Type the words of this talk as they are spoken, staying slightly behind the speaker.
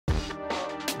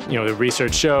The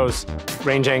research shows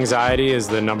range anxiety is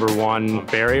the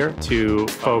 #1 barrier to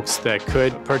folks that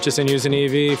could purchase and use an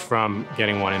EV from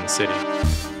getting one in the city.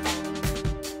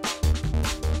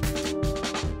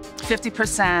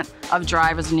 50% of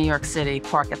drivers in New York City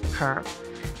park at the curb,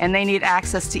 and they need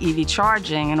access to EV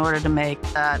charging in order to make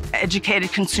an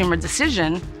educated consumer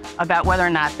decision about whether or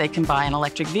not they can buy an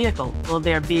electric vehicle. Will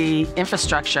there be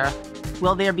infrastructure?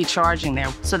 Will there be charging there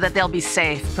so that they'll be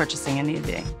safe purchasing an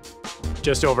EV?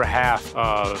 Just over half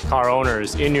of car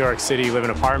owners in New York City live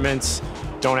in apartments,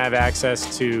 don't have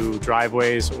access to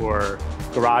driveways or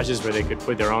garages where they could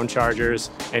put their own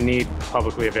chargers, and need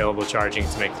publicly available charging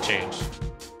to make the change.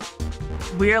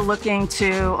 We're looking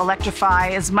to electrify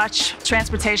as much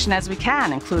transportation as we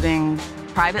can, including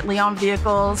privately owned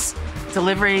vehicles,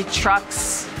 delivery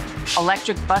trucks,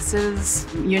 electric buses,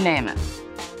 you name it.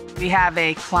 We have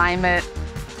a climate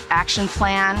action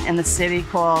plan in the city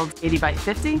called 80 by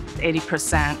 50,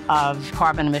 80% of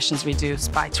carbon emissions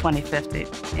reduced by 2050.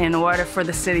 In order for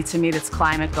the city to meet its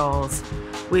climate goals,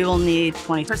 we will need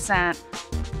 20%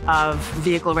 of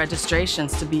vehicle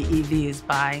registrations to be EVs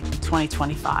by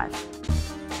 2025.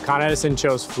 Con Edison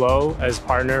chose Flow as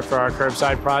partner for our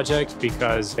curbside project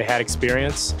because they had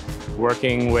experience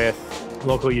working with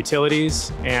local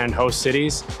utilities and host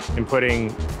cities in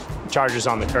putting chargers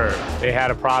on the curb. They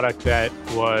had a product that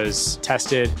was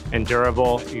tested and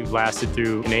durable. It lasted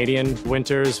through Canadian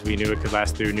winters. We knew it could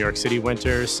last through New York City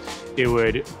winters. It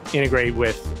would integrate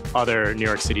with other New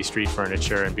York City street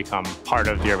furniture and become part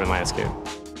of the urban landscape.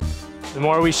 The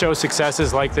more we show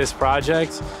successes like this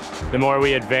project, the more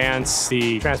we advance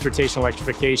the transportation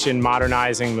electrification,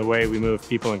 modernizing the way we move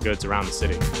people and goods around the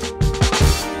city.